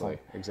 It's awesome.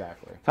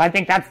 Exactly. So I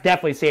think that's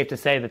definitely safe to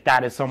say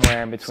that is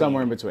somewhere in between.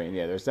 Somewhere in between,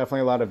 yeah. There's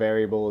definitely a lot of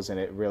variables, and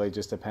it really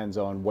just depends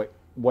on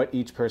what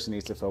each person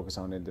needs to focus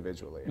on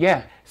individually.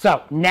 Yeah.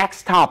 So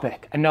next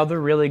topic,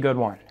 another really good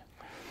one.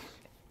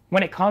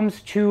 When it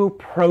comes to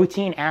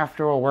protein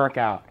after a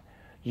workout,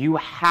 you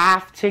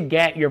have to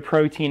get your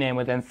protein in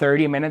within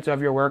 30 minutes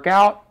of your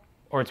workout,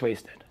 or it's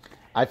wasted.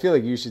 I feel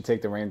like you should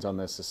take the reins on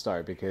this to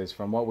start, because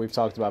from what we've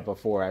talked about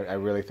before, I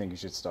really think you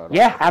should start.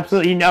 Yeah,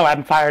 absolutely. You know,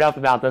 I'm fired up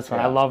about this one.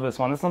 Yeah. I love this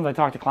one. This one's I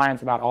talk to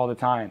clients about all the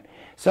time.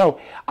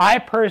 So I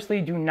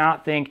personally do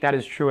not think that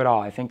is true at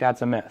all. I think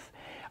that's a myth.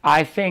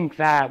 I think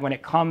that when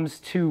it comes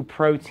to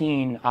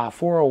protein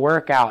for a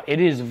workout,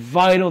 it is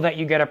vital that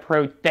you get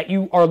that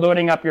you are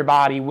loading up your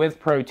body with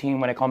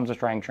protein when it comes to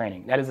strength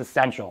training. That is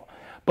essential.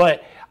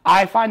 But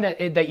I find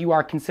that you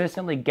are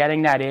consistently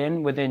getting that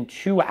in within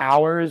 2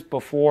 hours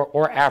before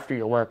or after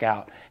your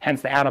workout,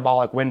 hence the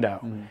anabolic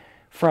window.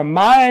 From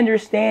my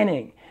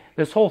understanding,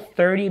 this whole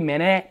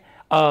 30-minute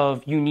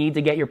of you need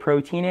to get your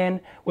protein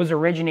in was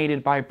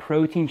originated by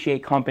protein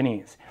shake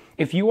companies.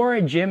 If you are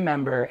a gym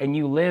member and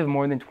you live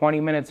more than 20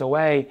 minutes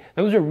away,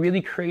 that was a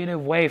really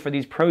creative way for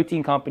these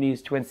protein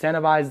companies to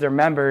incentivize their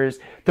members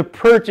to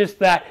purchase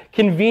that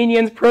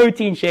convenience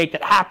protein shake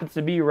that happens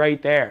to be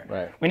right there.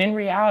 Right. When in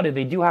reality,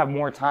 they do have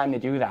more time to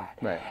do that.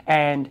 Right.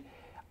 And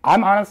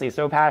I'm honestly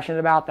so passionate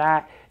about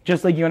that,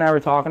 just like you and I were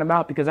talking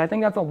about, because I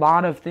think that's a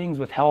lot of things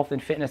with health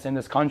and fitness in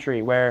this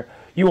country where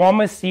you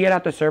almost see it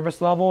at the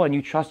surface level and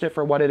you trust it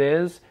for what it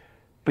is,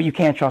 but you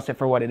can't trust it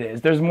for what it is.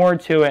 There's more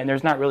to it, and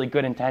there's not really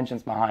good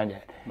intentions behind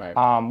it.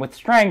 Right. With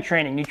strength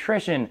training,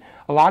 nutrition,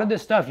 a lot of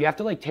this stuff, you have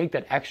to like take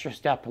that extra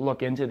step to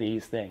look into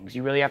these things.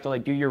 You really have to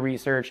like do your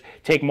research,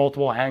 take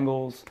multiple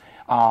angles,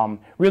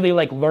 really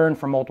like learn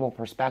from multiple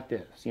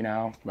perspectives, you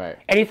know? Right.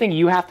 Anything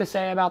you have to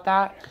say about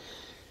that?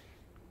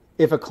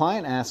 If a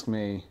client asks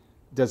me,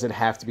 does it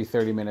have to be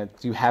 30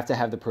 minutes? Do you have to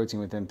have the protein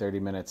within 30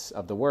 minutes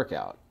of the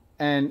workout?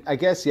 And I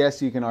guess,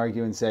 yes, you can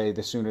argue and say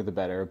the sooner the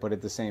better, but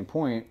at the same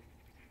point,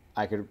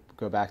 I could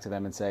go back to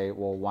them and say,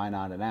 well, why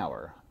not an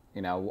hour?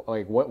 You know,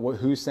 like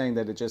who's saying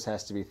that it just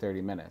has to be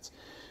 30 minutes?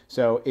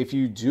 So if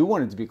you do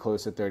want it to be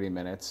close to 30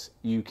 minutes,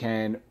 you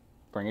can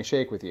bring a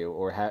shake with you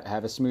or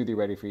have a smoothie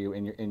ready for you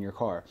in your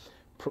car.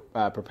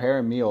 Prepare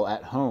a meal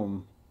at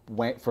home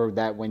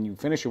when you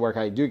finish your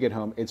workout, you do get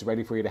home, it's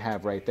ready for you to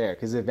have right there.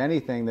 Because if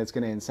anything, that's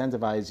going to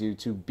incentivize you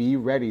to be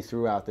ready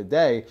throughout the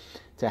day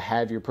to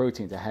have your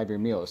protein, to have your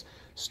meals.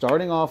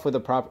 Starting off with a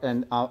proper,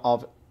 and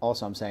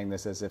also I'm saying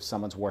this as if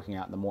someone's working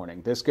out in the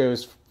morning. This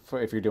goes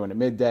for if you're doing it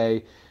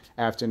midday,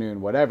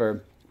 afternoon,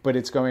 whatever, but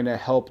it's going to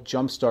help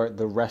jumpstart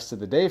the rest of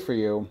the day for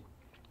you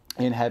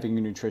in having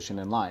your nutrition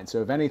in line.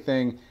 So if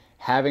anything,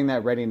 having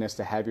that readiness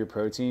to have your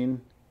protein,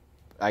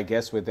 I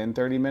guess within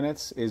 30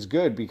 minutes is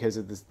good because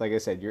of this, like I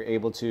said, you're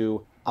able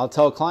to, I'll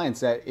tell clients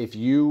that if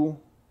you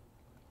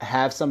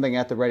have something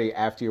at the ready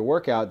after your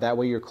workout, that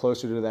way you're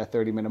closer to that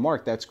 30-minute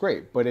mark, that's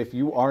great. But if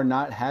you are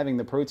not having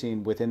the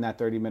protein within that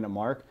 30-minute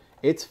mark,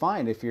 it's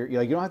fine. If you're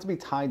like, you don't have to be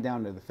tied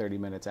down to the 30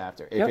 minutes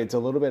after. If it's a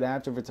little bit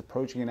after, if it's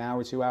approaching an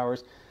hour, 2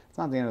 hours, it's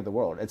not the end of the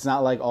world. It's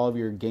not like all of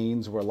your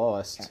gains were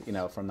lost, you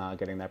know, from not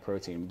getting that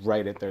protein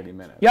right at 30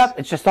 minutes. Yep,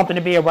 it's just something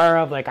to be aware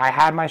of. Like, I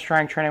had my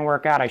strength training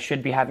workout. I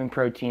should be having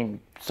protein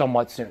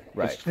somewhat soon.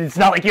 Right. It's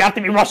not like you have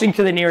to be rushing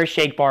to the nearest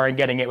shake bar and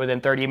getting it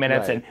within 30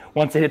 minutes, Right. and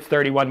once it hits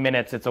 31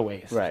 minutes, it's a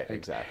waste. Right,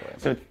 exactly.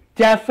 So it's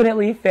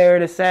definitely fair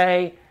to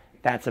say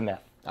that's a myth.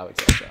 I would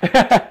say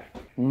so.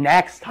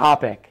 Next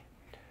topic,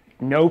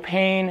 no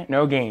pain,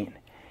 no gain.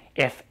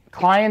 If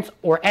clients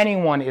or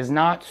anyone is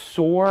not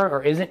sore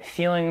or isn't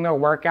feeling their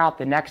workout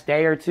the next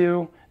day or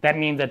two, that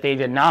means that they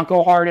did not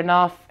go hard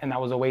enough and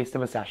that was a waste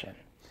of a session.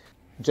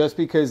 Just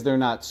because they're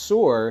not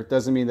sore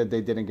doesn't mean that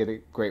they didn't get a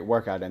great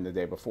workout in the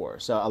day before.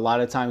 So a lot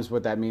of times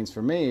what that means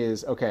for me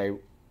is, okay,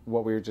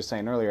 what we were just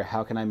saying earlier,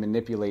 how can I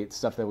manipulate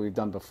stuff that we've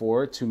done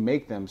before to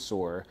make them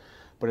sore?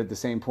 But at the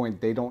same point,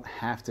 they don't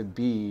have to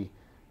be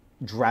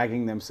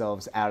dragging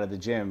themselves out of the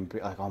gym,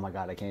 like, oh my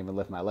God, I can't even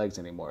lift my legs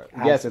anymore.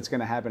 Yes, it's going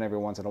to happen every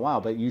once in a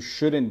while, but you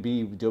shouldn't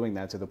be doing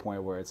that to the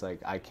point where it's like,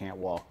 I can't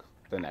walk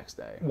the next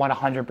day.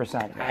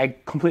 100%. I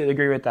completely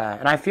agree with that.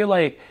 And I feel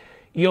like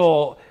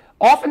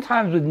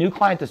oftentimes with new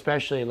clients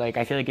especially, like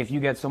I feel like if you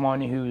get someone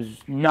who's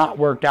not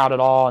worked out at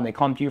all and they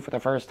come to you for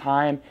the first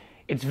time,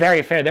 it's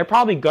very fair. They're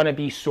probably going to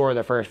be sore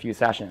the first few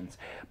sessions.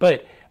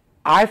 But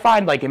I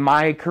find like in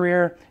my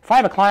career, if I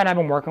have a client I've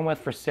been working with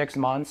for 6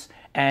 months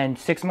and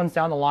 6 months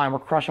down the line, we're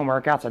crushing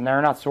workouts and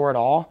they're not sore at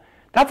all,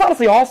 that's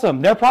honestly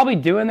awesome. They're probably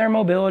doing their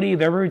mobility,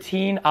 their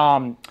routine,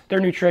 their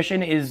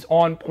nutrition is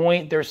on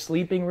point, they're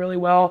sleeping really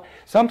well.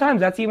 Sometimes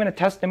that's even a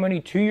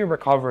testimony to your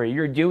recovery.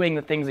 You're doing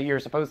the things that you're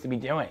supposed to be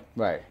doing.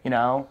 Right. You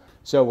know?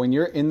 So when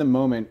you're in the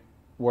moment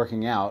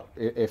working out,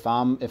 if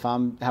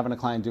I'm having a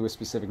client do a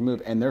specific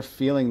move and they're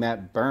feeling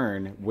that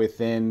burn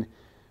within,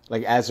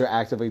 like as they're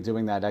actively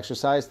doing that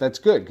exercise, that's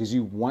good because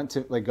you want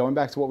to, like going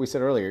back to what we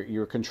said earlier,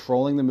 you're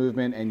controlling the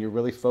movement and you're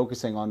really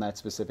focusing on that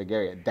specific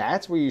area.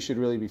 That's where you should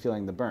really be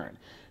feeling the burn.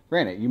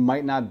 Granted, you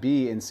might not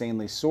be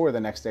insanely sore the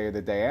next day or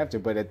the day after,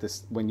 but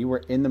when you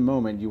were in the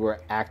moment, you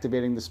were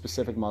activating the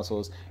specific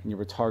muscles and you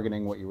were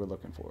targeting what you were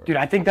looking for. Dude,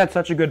 I think that's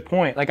such a good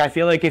point. Like I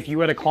feel like if you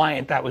had a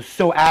client that was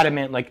so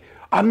adamant, like,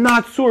 I'm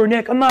not sore,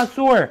 Nick, I'm not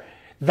sore,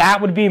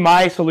 that would be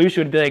my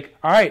solution. Would be like,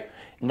 all right,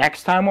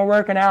 next time we're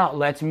working out,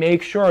 let's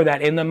make sure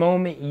that in the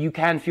moment you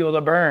can feel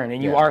the burn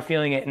and you are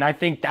feeling it. And I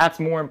think that's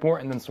more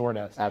important than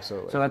soreness.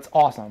 Absolutely. So that's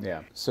awesome.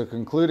 Yeah. So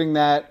concluding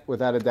that,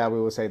 without a doubt, we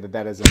will say that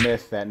that is a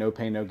myth, that no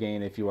pain, no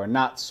gain. If you are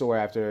not sore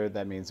after,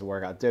 that means the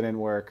workout didn't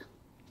work.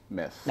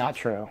 Myth. Not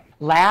true.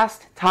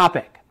 Last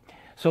topic.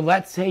 So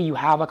let's say you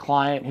have a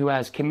client who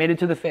has committed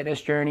to the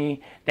fitness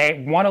journey.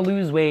 They want to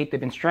lose weight. They've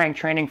been strength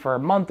training for a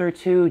month or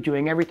two,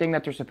 doing everything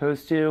that they're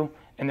supposed to,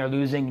 and they're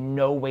losing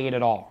no weight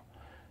at all.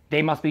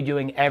 They must be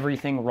doing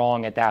everything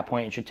wrong at that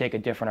point and should take a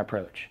different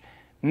approach.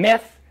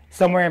 Myth,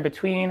 somewhere in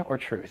between, or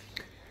truth?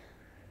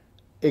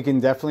 It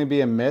can definitely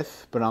be a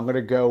myth, but I'm going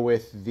to go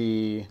with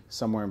the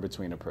somewhere in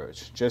between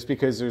approach, just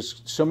because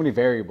there's so many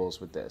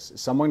variables with this.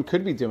 Someone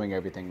could be doing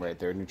everything right.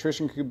 Their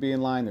nutrition could be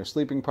in line, they're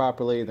sleeping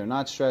properly, they're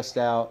not stressed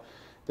out,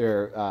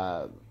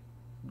 they're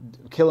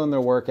killing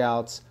their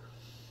workouts,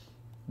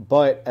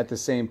 but at the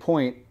same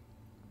point,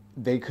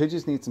 they could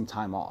just need some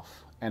time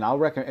off. And I'll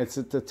recommend, it's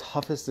the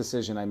toughest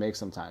decision I make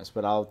sometimes,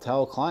 but I'll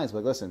tell clients,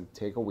 like, listen,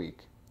 take a week,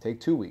 take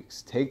 2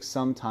 weeks, take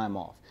some time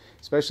off.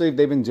 Especially if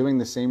they've been doing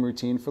the same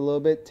routine for a little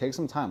bit, take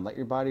some time, let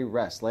your body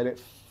rest, let it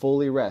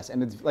fully rest.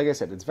 And it's, like I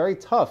said, it's very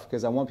tough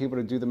because I want people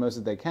to do the most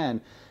that they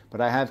can. But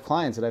I have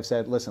clients that I've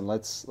said, listen,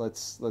 let's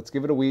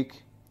give it a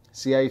week,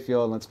 see how you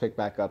feel, and let's pick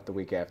back up the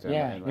week after.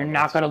 Yeah, you're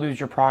not going to lose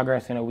your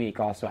progress in a week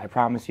also. I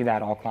promise you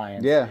that, all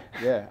clients. Yeah.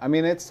 I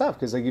mean, it's tough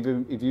because like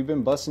if you've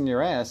been busting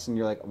your ass and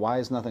you're like, why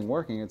is nothing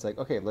working? It's like,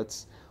 okay,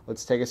 let's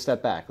take a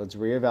step back. Let's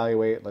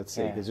reevaluate. Let's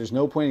see. Because there's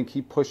no point in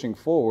keep pushing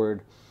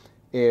forward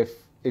if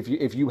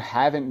you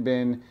haven't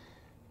been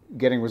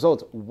getting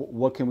results.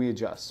 What can we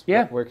adjust?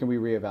 Yeah. Where can we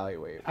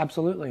reevaluate?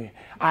 Absolutely.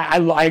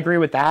 I agree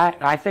with that.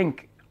 I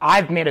think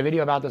I've made a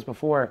video about this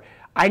before.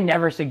 I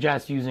never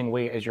suggest using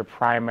weight as your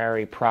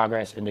primary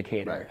progress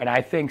indicator. Right. And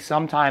I think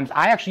sometimes,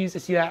 I actually used to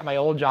see that at my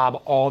old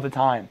job all the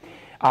time.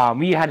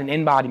 We had an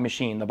in-body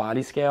machine, the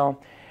body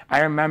scale. I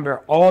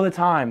remember all the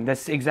time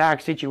this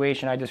exact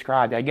situation I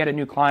described. I get a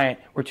new client,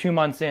 we're 2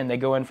 months in, they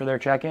go in for their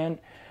check-in.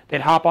 They'd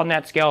hop on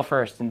that scale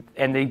first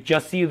and they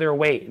just see their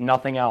weight,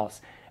 nothing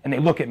else. And they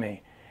look at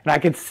me. And I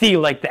could see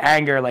like the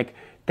anger, like,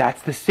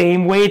 that's the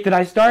same weight that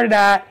I started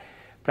at.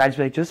 But I'd just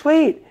be like, just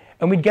wait.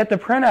 And we'd get the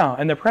printout.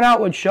 And the printout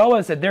would show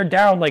us that they're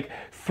down like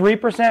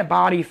 3%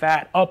 body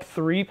fat, up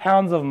 3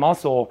 pounds of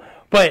muscle.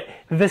 But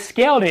the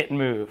scale didn't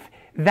move.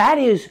 That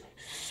is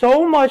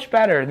so much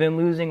better than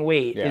losing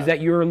weight, is that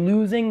you're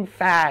losing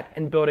fat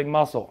and building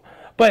muscle.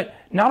 But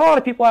not a lot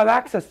of people have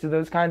access to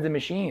those kinds of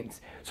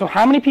machines. So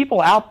how many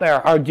people out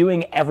there are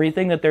doing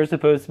everything that they're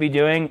supposed to be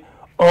doing,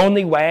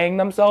 only weighing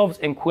themselves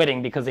and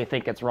quitting because they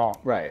think it's wrong?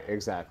 Right,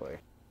 exactly.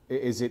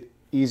 Is it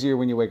easier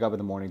when you wake up in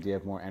the morning? Do you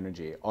have more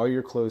energy? Are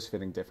your clothes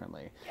fitting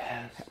differently?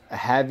 Yes.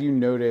 Have you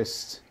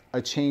noticed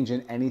a change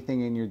in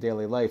anything in your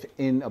daily life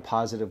in a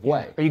positive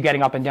way? Are you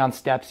getting up and down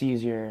steps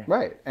easier?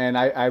 Right. And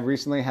I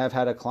recently have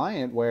had a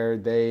client where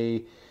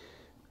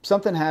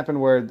something happened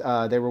where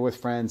they were with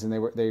friends and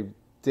they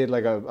did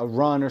like a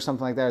run or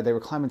something like that. Or they were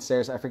climbing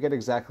stairs. I forget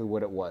exactly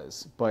what it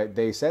was, but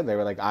they said they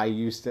were like, I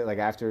used to, like,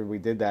 after we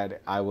did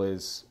that, I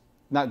was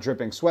not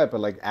dripping sweat, but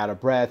like out of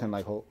breath and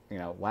like, you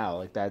know, wow,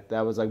 like that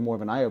was like more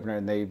of an eye opener.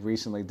 And they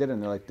recently did it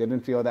and they're like,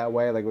 didn't feel that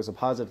way. Like it was a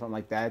positive. I'm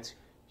like, that's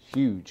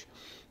huge,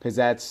 because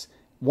that's,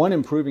 one,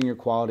 improving your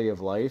quality of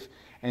life,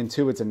 and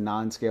two, it's a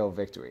non-scale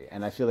victory.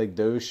 And I feel like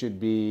those should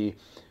be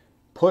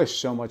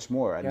pushed so much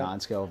more, a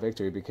non-scale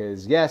victory,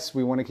 because yes,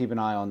 we want to keep an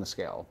eye on the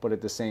scale, but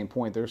at the same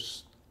point,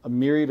 there's a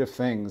myriad of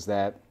things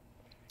that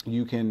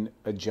you can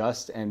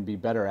adjust and be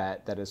better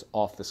at that is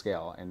off the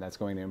scale, and that's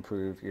going to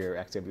improve your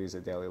activities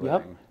of daily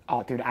living.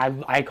 Oh, dude,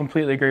 I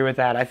completely agree with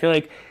that. I feel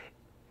like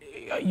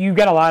you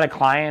get a lot of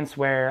clients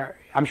where,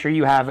 I'm sure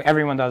you have,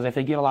 everyone does, if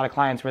they get a lot of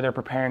clients where they're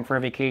preparing for a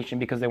vacation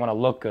because they want to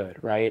look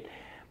good, right?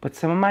 But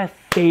some of my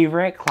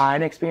favorite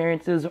client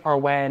experiences are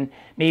when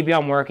maybe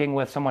I'm working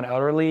with someone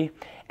elderly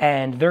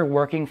and they're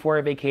working for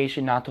a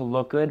vacation not to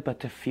look good, but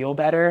to feel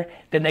better.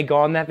 Then they go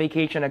on that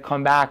vacation and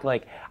come back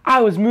like, I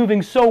was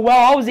moving so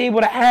well, I was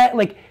able to act.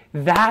 Like,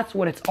 that's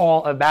what it's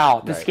all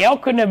about. The scale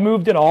couldn't have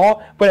moved at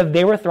all, but if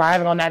they were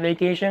thriving on that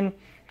vacation,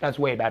 that's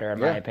way better in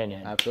my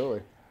opinion.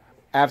 Absolutely.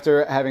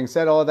 After having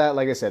said all of that,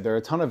 like I said, there are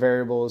a ton of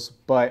variables,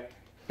 but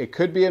it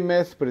could be a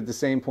myth, but at the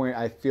same point,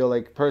 I feel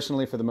like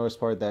personally, for the most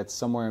part, that's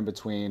somewhere in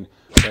between,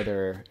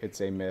 whether it's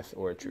a myth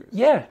or a truth.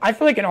 Yeah, I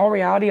feel like in all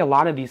reality, a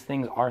lot of these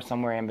things are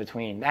somewhere in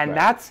between. And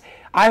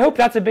I hope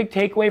that's a big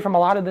takeaway from a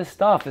lot of this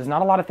stuff, is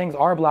not a lot of things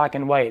are black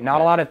and white.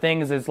 Not a lot of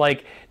things is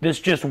like, this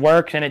just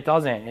works and it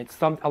doesn't.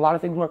 A lot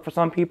of things work for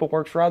some people,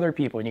 works for other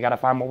people, and you got to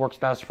find what works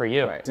best for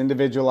you. Right. It's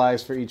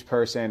individualized for each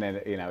person, and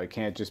it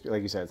can't just be,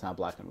 like you said, it's not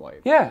black and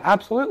white. Yeah,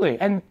 absolutely.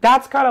 And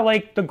that's kind of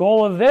like the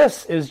goal of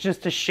this, is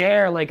just to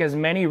share like as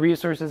many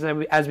resources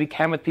as we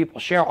can with people,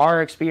 share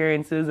our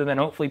experiences, and then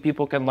hopefully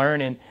people can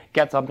learn and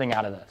get something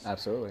out of this.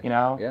 Absolutely. You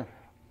know? Yeah.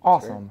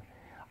 Awesome.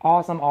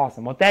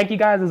 Awesome. Well, thank you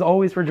guys as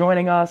always for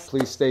joining us.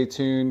 Please stay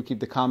tuned. Keep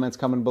the comments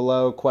coming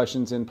below.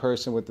 Questions in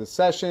person with the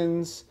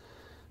sessions.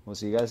 We'll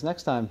see you guys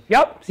next time.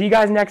 Yep. See you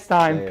guys next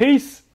time. Peace.